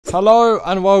Hello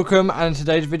and welcome, and in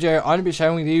today's video I'm going to be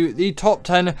sharing with you the top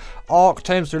 10 Ark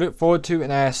Tames to look forward to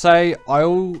in ASA. I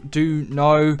all do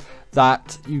know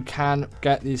that you can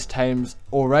get these tames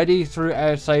already through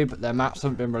ASA, but their maps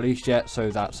haven't been released yet, so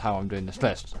that's how I'm doing this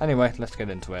list. Anyway, let's get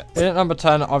into it. In at number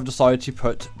 10, I've decided to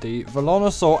put the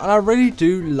Velonosaur, and I really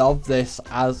do love this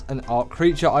as an Ark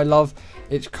creature. I love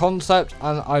its concept,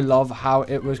 and I love how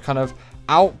it was kind of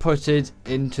outputted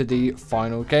into the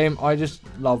final game. I just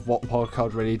love what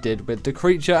Wildcard really did with the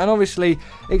creature, and obviously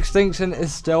Extinction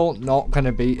is still not going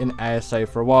to be in ASA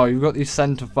for a while. You've got the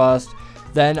center first,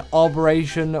 then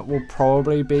Aberration will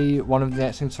probably be one of the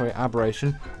next things. Sorry,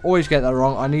 Aberration. Always get that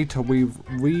wrong. I need to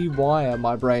rewire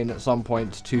my brain at some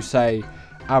point to say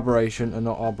Aberration and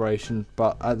not Aberration,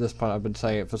 but at this point I've been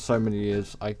saying it for so many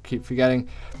years I keep forgetting.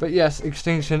 But yes,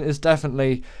 Extinction is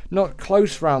definitely not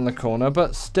close around the corner,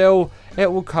 but still it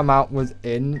will come out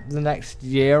within the next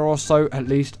year or so, at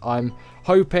least I'm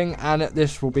hoping, and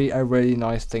this will be a really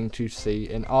nice thing to see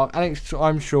in Ark, and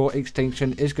I'm sure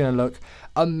Extinction is going to look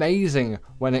amazing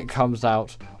when it comes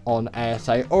out on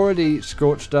ASA. Already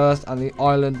Scorched Earth and the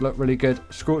island look really good.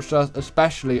 Scorched Earth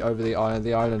especially over the island.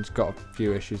 The island's got a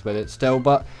few issues with it still,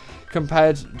 but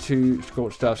compared to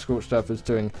Scorched Earth is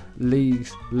doing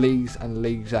leagues and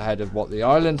leagues ahead of what the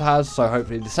island has, so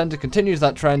hopefully the center continues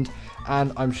that trend,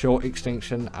 and I'm sure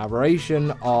Extinction,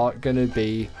 Aberration are going to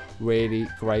be really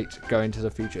great going to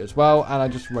the future as well. And I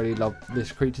just really love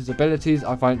this creature's abilities.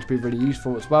 I find it to be really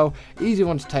useful as well. Easy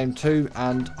one to tame too,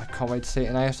 and I can't wait to see it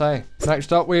in ASA.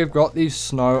 Next up, we've got the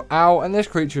Snow Owl, and this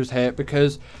creature is here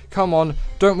because, come on,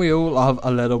 don't we all love a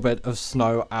little bit of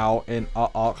Snow Owl in our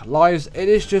Ark lives? It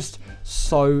is just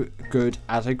so good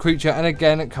as a creature, and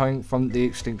again, coming from the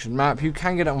Extinction map, you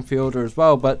can get it on Fielder as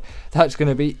well, but that's going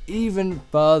to be even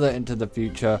further into the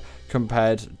future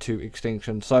compared to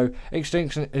Extinction. So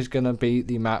Extinction is going to be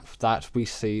the map that we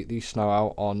see the Snow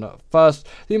Owl on first.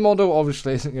 The model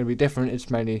obviously isn't going to be different, it's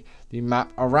mainly the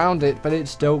map around it, but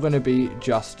it's still going to be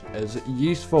just as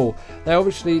useful. They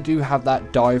obviously do have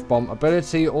that dive bomb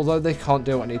ability, although they can't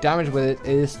deal any damage with it.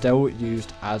 It is still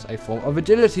used as a form of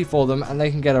agility for them, and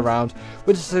they can get around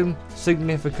with some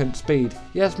significant speed.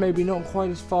 Yes, maybe not quite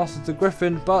as fast as the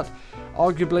Griffin, but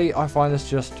arguably I find this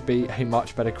just to be a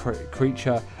much better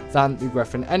creature than the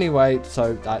Griffin anyway,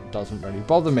 so that doesn't really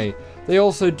bother me. They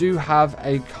also do have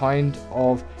a kind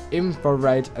of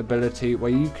infrared ability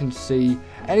where you can see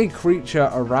any creature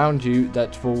around you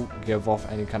that will give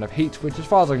off any kind of heat, which as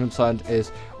far as I'm concerned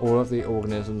is all of the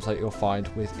organisms that you'll find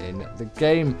within the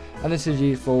game, and this is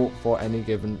useful for any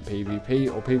given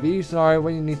PvP or PvE scenario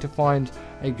when you need to find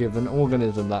a given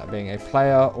organism, that being a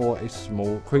player or a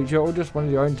small creature or just one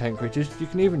of your own 10 creatures. You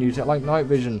can even use it like night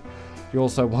vision. You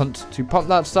also want to pump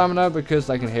that stamina because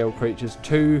they can heal creatures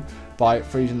too by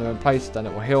freezing them in place, then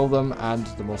it will heal them, and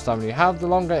the more stamina you have, the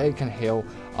longer it can heal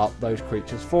up those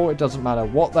creatures for. It doesn't matter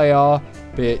what they are,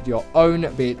 be it your own,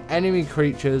 be it enemy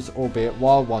creatures, or be it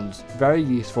wild ones. Very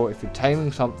useful if you're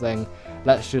taming something,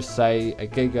 let's just say a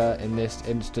Giga in this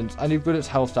instance, and you've got its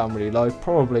health down really low.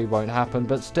 Probably won't happen,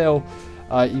 but still,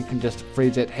 you can just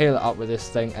freeze it, heal it up with this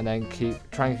thing, and then keep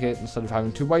tranking it instead of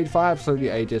having to wait for absolutely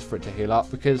ages for it to heal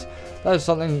up, because that is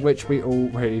something which we all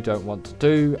really don't want to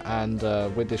do, and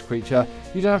with this creature,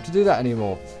 you don't have to do that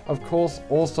anymore. Of course,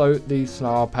 also, the Snow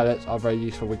Owl pellets are very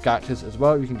useful with Gachas as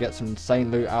well. You can get some insane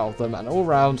loot out of them, and all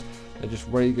round, they're just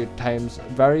really good tames.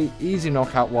 Very easy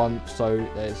knockout one, so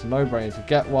it's no brainer to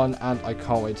get one, and I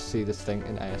can't wait to see this thing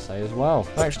in ASA as well.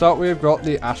 Next up, we've got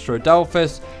the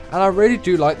Astrodelphis, and I really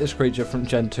do like this creature from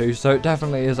Gen 2, so it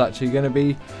definitely is actually going to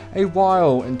be a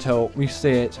while until we see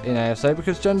it in ASA,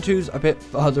 because Gen 2's a bit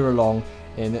further along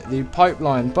in the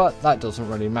pipeline, but that doesn't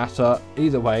really matter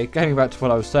either way. Getting back to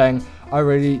what I was saying, I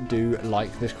really do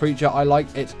like this creature. I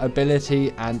like its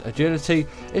ability and agility.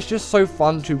 It's just so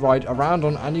fun to ride around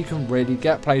on, and you can really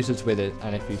get places with it.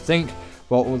 And if you think,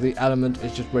 well, all the element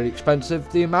is just really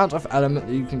expensive, the amount of element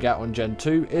that you can get on Gen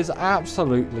 2 is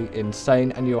absolutely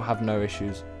insane, and you'll have no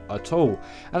issues at all.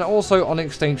 And also on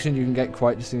Extinction, you can get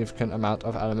quite a significant amount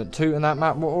of element too, and that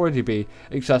map will already be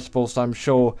accessible, so I'm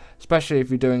sure, especially if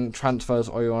you're doing transfers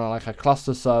or you're on like a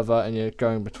cluster server and you're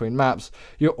going between maps,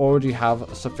 you already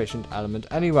have sufficient element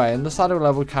anyway. And the saddle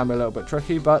level can be a little bit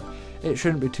tricky, but it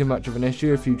shouldn't be too much of an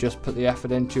issue if you just put the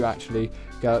effort in to actually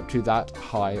get up to that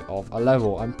high of a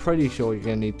level. I'm pretty sure you're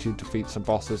going to need to defeat some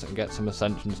bosses and get some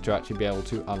ascensions to actually be able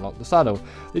to unlock the saddle.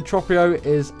 The Tropio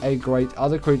is a great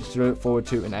other creature to look forward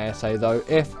to in ASA though,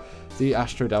 if the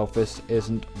Astrodelphis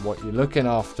isn't what you're looking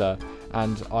after.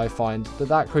 And I find that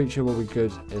that creature will be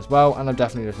good as well, and I'm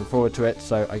definitely looking forward to it,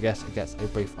 so I guess it gets a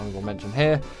brief honorable mention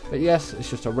here. But yes, it's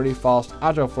just a really fast,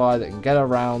 agile flyer that can get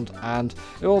around, and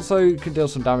it also can deal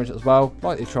some damage as well,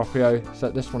 like the Tropio. So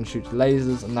this one shoots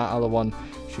lasers, and that other one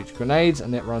shoots grenades,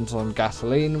 and it runs on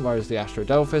gasoline, whereas the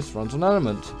Astrodelphis runs on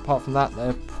element. Apart from that,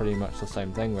 they're pretty much the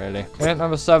same thing, really. At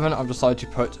number 7, I've decided to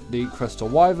put the Crystal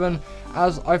Wyvern,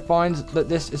 as I find that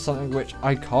this is something which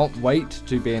I can't wait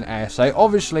to be an ASA.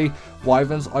 Obviously,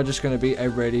 Wyverns are just going to be a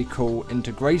really cool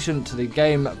integration to the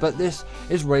game, but this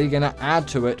is really going to add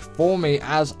to it for me,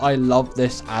 as I love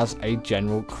this as a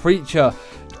general creature.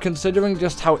 Considering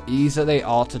just how easy they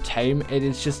are to tame, it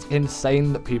is just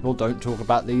insane that people don't talk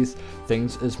about these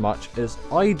things as much as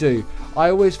I do. I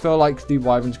always feel like the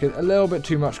Wyverns get a little bit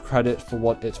too much credit for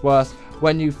what it's worth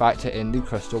when you factor in the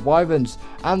Crystal Wyverns,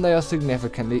 and they are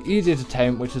significantly easier to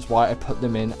tame, which is why I put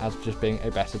them in as just being a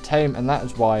better tame, and that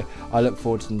is why I look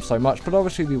forward to them so much. But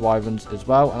obviously the Wyverns as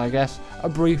well, and I guess a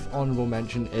brief honourable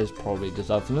mention is probably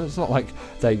deserved, and it's not like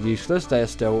they're useless, they are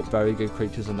still very good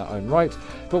creatures in their own right.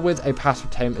 But with a passive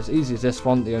tame as easy as this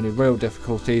one, the only real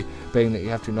difficulty being that you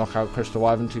have to knock out Crystal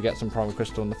Wyvern to get some Primal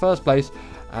Crystal in the first place,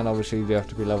 and obviously you have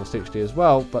to be level 60 as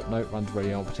well, but no, runs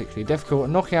really not particularly difficult,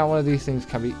 and knocking out one of these things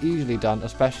can be easily done,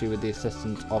 especially with the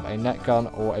assistance of a net gun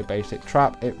or a basic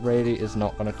trap. It really is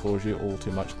not going to cause you all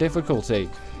too much difficulty.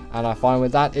 And I find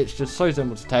with that, it's just so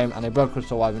simple to tame, and a Blood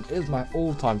Crystal Wyvern is my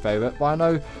all-time favourite. But I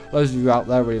know those of you out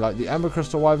there really like the Ember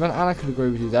Crystal Wyvern, and I could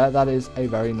agree with you there. That is a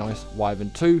very nice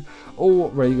Wyvern too. All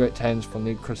really great tames from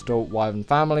the Crystal Wyvern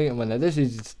family, and when they're this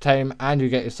easy to tame and you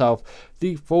get yourself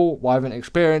the full Wyvern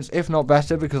experience, if not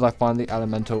better, because I find the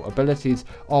elemental abilities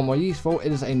are more useful,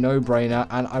 it is a no-brainer,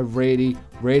 and I really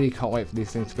can't wait for these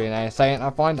things to be an ASA. And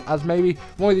I find as maybe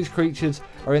more of these creatures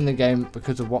are in the game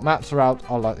because of what maps are out,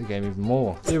 I like the game even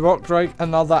more. The Rock Drake,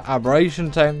 another aberration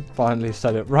tame, finally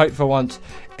said it right for once,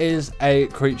 is a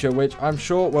creature which I'm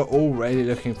sure we're all really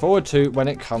looking forward to when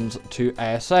it comes to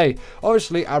ASA.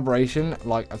 Obviously, aberration,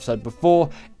 like I've said before,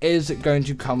 is going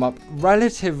to come up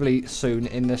relatively soon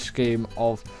in the scheme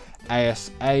of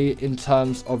ASA in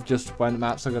terms of just when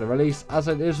maps are going to release, as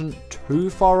it isn't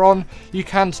too far on. You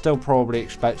can still probably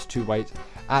expect to wait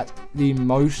at the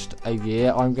most a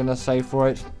year, I'm going to say for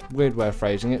it. Weird way of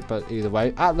phrasing it, but either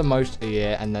way, at the most a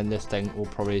year, and then this thing will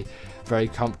probably very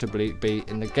comfortably be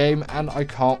in the game, and I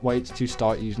can't wait to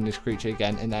start using this creature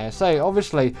again in ASA.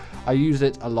 Obviously, I use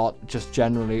it a lot just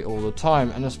generally all the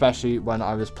time, and especially when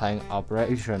I was playing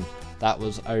Aberration. That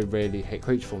was a really hit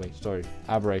creature for me. Sorry,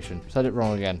 Aberration. Said it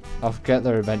wrong again. I'll get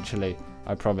there eventually,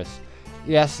 I promise.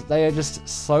 Yes, they are just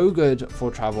so good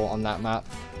for travel on that map.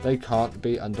 They can't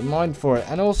be undermined for it.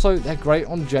 And also, they're great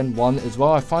on Gen 1 as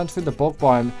well. I find through the bog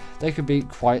biome, they could be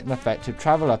quite an effective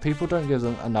traveller. People don't give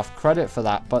them enough credit for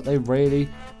that, but they really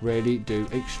do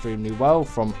extremely well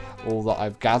from all that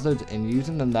I've gathered in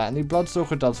using them there. And the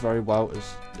Bloodstalker does very well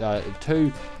as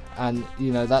too. And,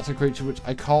 you know, that's a creature which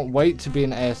I can't wait to be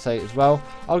an ASA as well.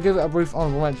 I'll give it a brief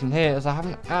honourable mention here, as I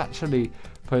haven't actually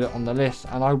put it on the list,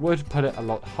 and I would put it a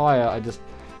lot higher. I just,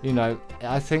 you know,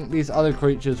 I think these other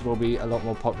creatures will be a lot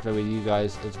more popular with you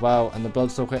guys as well, and the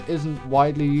Bloodstalker isn't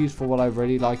widely used for what I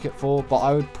really like it for, but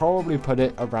I would probably put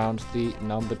it around the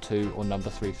number 2 or number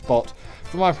 3 spot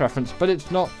for my preference. But it's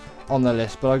not on the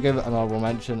list, but I'll give it an honorable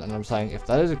mention, and I'm saying if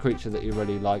that is a creature that you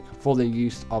really like for the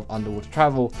use of underwater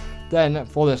travel, then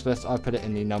for this list I put it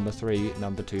in the number 3,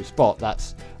 number 2 spot.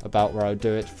 That's about where I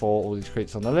do it for all these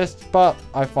creatures on the list, but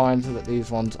I find that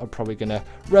these ones are probably going to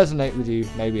resonate with you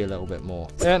maybe a little bit more.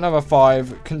 At number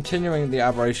 5, continuing the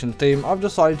aberration theme, I've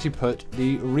decided to put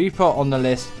the Reaper on the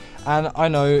list, and I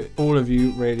know all of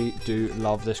you really do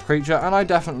love this creature, and I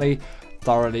definitely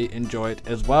thoroughly enjoy it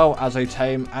as well as a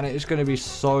tame, and it is going to be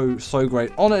so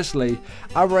great. Honestly,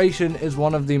 Aberration is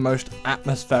one of the most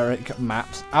atmospheric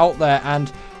maps out there,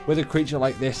 and with a creature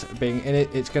like this being in it,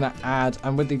 it's going to add,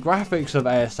 and with the graphics of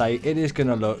ASA, it is going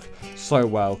to look so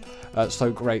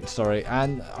great, sorry.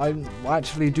 And I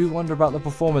actually do wonder about the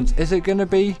performance. Is it going to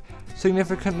be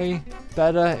significantly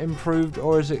better, improved,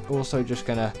 or is it also just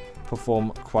going to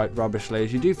perform quite rubbishly?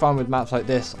 As you do find with maps like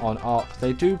this on Ark,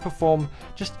 they do perform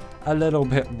just a little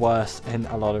bit worse in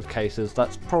a lot of cases.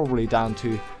 That's probably down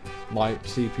to my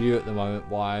CPU at the moment,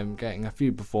 why I'm getting a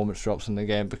few performance drops in the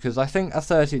game, because I think a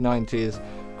 3090 is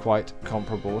quite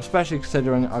comparable, especially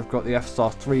considering I've got the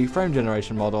F*3 frame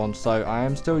generation mod on, so I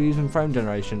am still using frame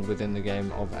generation within the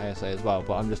game of ASA as well,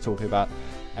 but I'm just talking about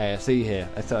ASE here.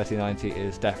 A 3090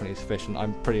 is definitely sufficient.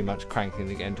 I'm pretty much cranking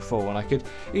the game to full, and I could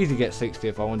easily get 60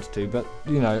 if I wanted to, but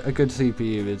you know, a good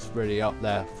CPU is really up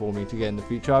there for me to get in the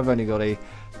future. I've only got a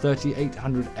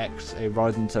 3800X, a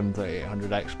Ryzen 7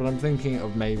 3800X, but I'm thinking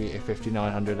of maybe a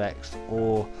 5900X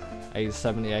or a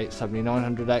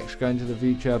 7900X going to the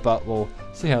future, but we'll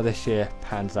see how this year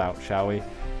pans out, shall we?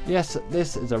 Yes,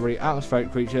 this is a really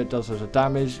atmospheric creature. It does lots of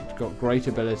damage, it's got great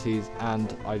abilities,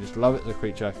 and I just love it as a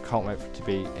creature. Can't wait for it to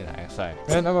be in ASA.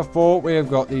 At number 4, we have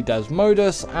got the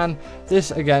Desmodus, and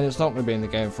this, again, it's not going to be in the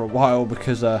game for a while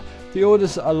because the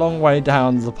order's a long way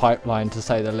down the pipeline, to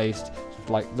say the least. It's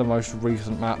like the most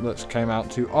recent map that's came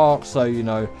out to Ark, so, you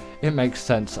know, it makes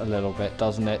sense a little bit,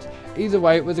 doesn't it? Either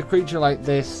way, with a creature like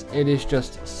this, it is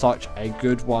just such a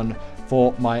good one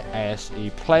for my ASE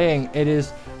playing. It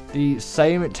is the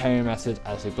same taming method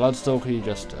as the Bloodstalker. You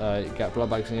just get blood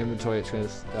bags in the inventory, it's going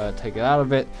to take it out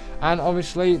of it. And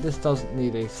obviously this doesn't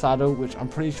need a saddle, which I'm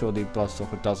pretty sure the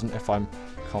Bloodstalker doesn't, if I'm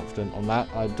confident on that.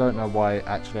 I don't know why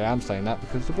actually I am saying that,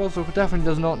 because the Bloodstalker definitely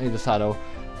does not need a saddle.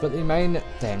 But the main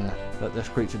thing that this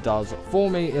creature does for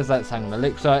me is that Sanguine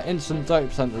Elixir, instant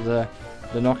 30% of the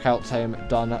knockout tame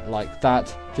done like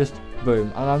that, just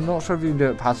boom. And I'm not sure if you can do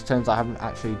it passive tames, I haven't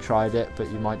actually tried it,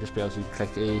 but you might just be able to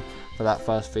click E for that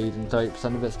first feed and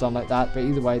 30% of it's done like that. But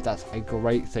either way, that's a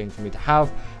great thing for me to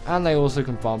have. And they also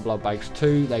can farm blood bags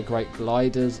too. They're great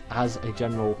gliders as a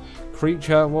general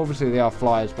creature. Well, obviously they are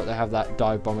flyers, but they have that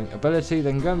dive bombing ability.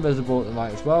 They can go invisible at the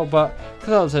night as well, but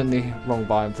because I was in the wrong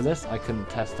biome for this, I couldn't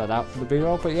test that out for the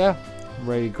B-roll. But yeah,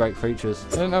 really great creatures.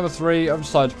 And at number 3, I've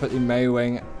decided to put the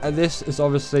Maywing, and this is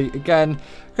obviously, again,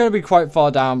 going to be quite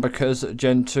far down because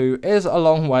Gen 2 is a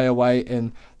long way away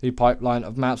in the pipeline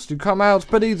of maps to come out.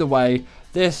 But either way,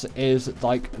 this is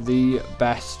like the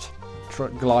best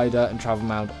glider and travel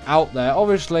mount out there.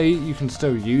 Obviously, you can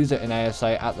still use it in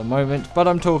ASA at the moment, but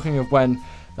I'm talking of when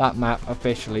that map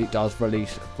officially does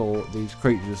release for these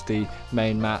creatures, the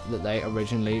main map that they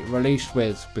originally released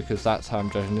with, because that's how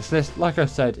I'm judging this list, like I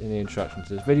said in the introduction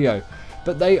to this video.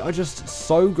 But they are just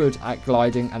so good at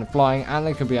gliding and flying, and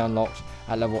they can be unlocked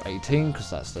at level 18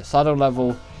 because that's the saddle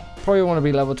level. Probably want to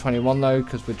be level 21 though,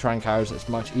 because with Trank arrows it's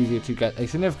much easier to get a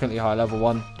significantly higher level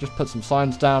 1. Just put some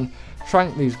signs down,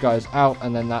 Trank these guys out,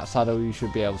 and then that saddle you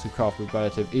should be able to craft with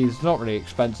relative ease. It's not really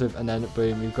expensive, and then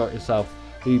boom, you've got yourself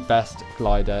the best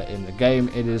glider in the game.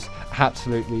 It is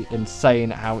absolutely insane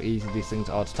how easy these things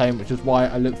are to tame, which is why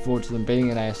I look forward to them being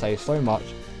in ASA so much,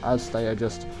 as they are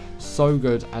just so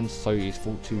good and so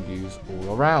useful to use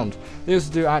all around. They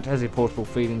also do act as a portable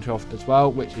feeding trough as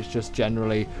well, which is just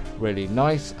generally really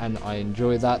nice, and I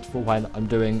enjoy that for when I'm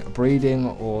doing breeding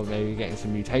or maybe getting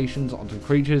some mutations onto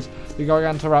creatures. The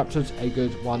Gigantoraptor's a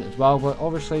good one as well, but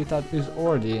obviously that is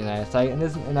already in ASA and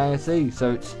isn't in ASE,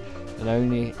 so it's an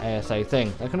only ASA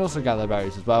thing. They can also gather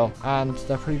berries as well, and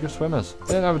they're pretty good swimmers.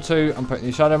 Then number 2, I'm putting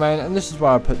the Shadowmane, and this is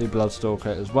where I put the Bloodstalker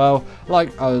as well.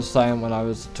 Like I was saying when I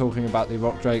was talking about the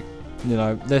Rock Drake, you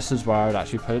know, this is where I would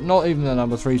actually put it. Not even the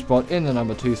number 3 spot, in the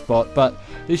number 2 spot, but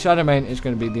the Shadowmane is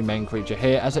going to be the main creature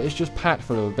here, as it is just packed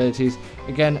full of abilities.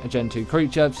 Again, a Gen 2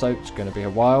 creature, so it's going to be a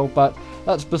while, but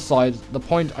that's beside the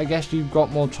point. I guess you've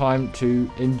got more time to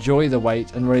enjoy the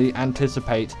wait and really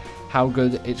anticipate how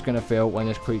good it's going to feel when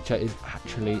this creature is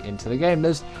actually into the game.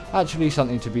 There's actually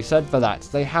something to be said for that.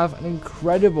 They have an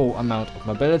incredible amount of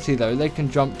mobility though. They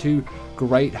can jump to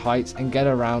great heights and get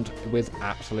around with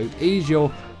absolute ease.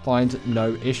 You'll find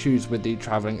no issues with the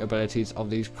traveling abilities of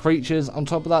these creatures. On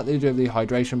top of that, they do have the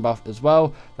hydration buff as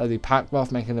well. They're the pack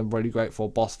buff, making them really great for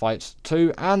boss fights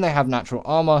too, and they have natural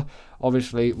armor,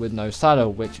 obviously with no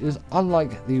saddle, which is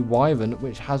unlike the Wyvern,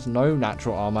 which has no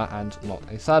natural armor and not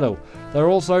a saddle. They're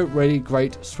also really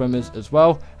great swimmers as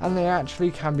well, and they actually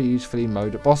can be used for the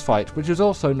mode boss fight, which is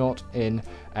also not in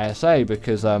ASA,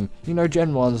 because you know,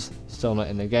 Gen 1's still not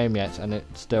in the game yet, and it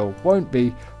still won't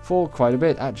be for quite a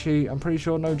bit. Actually, I'm pretty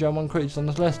sure no Gen 1 creatures on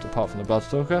this list apart from the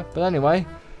Bloodstalker. But anyway,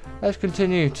 let's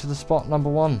continue to the spot number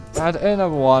 1. And in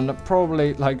number 1,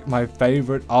 probably like my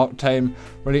favorite Ark Tame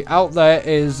really out there,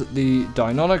 is the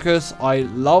Deinonychus. I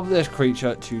love this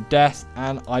creature to death,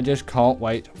 and I just can't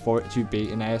wait for it to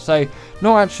be in ASA.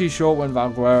 Not actually sure when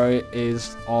Valguero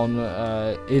is on,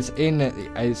 it's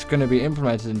going to be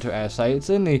implemented into ASA.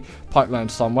 It's in the pipeline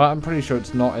somewhere. I'm pretty sure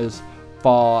it's not as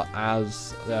far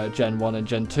as Gen 1 and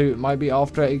Gen 2. It might be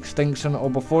after Extinction or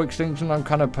before Extinction. I'm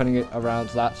kind of putting it around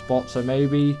that spot, so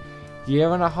maybe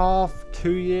year and a half,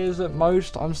 2 years at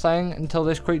most, I'm saying, until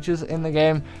this creature's in the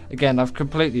game. Again, I've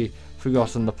completely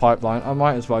forgotten the pipeline. I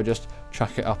might as well just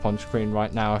chuck it up on screen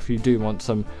right now if you do want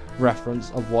some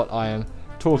reference of what I am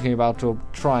talking about or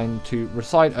trying to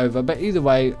recite over. But either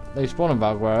way, they spawn on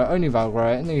Valguero, only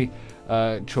Valguero, in the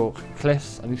chalk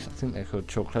cliffs. At least I think they're called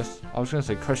chalk cliffs. I was going to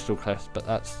say crystal cliffs, but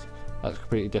that's That's a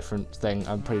completely different thing.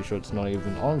 I'm pretty sure it's not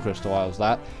even on Crystal Isles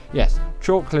that. Yes,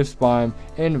 Chalk Cliffs biome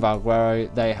in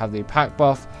Valguero, they have the pack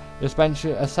buff.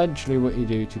 Essentially what you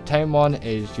do to tame one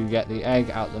is you get the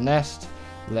egg out the nest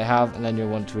that they have, and then you'll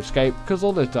want to escape, because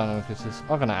all those Deinonychuses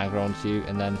are going to aggro onto you,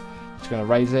 and then it's going to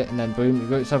raise it, and then boom, you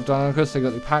got yourself Deinonychus. They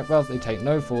got the pack buff, they take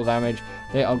no fall damage.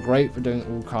 They are great for doing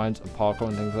all kinds of parkour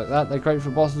and things like that. They're great for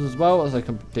bosses as well, as they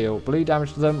can deal bleed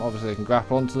damage to them. Obviously they can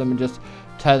grapple onto them and just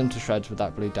tear them to shreds with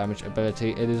that bleed damage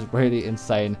ability. It is really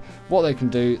insane what they can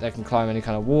do. They can climb any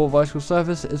kind of wall, vertical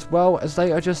surface, as well as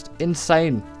they are just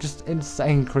insane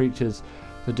creatures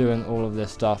for doing all of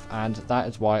this stuff, and that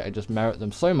is why I just merit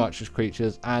them so much as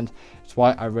creatures, and it's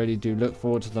why I really do look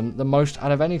forward to them the most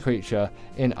out of any creature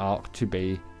in Ark to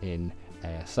be in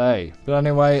ASA. But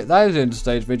anyway, that is the end of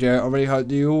today's video. I really hope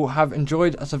that you all have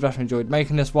enjoyed, as I've definitely enjoyed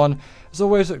making this one. As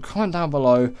always, comment down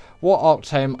below what Ark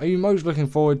Tame are you most looking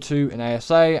forward to in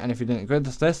ASA, and if you didn't agree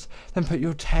with this, then put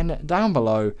your 10 down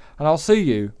below, and I'll see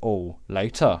you all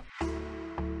later.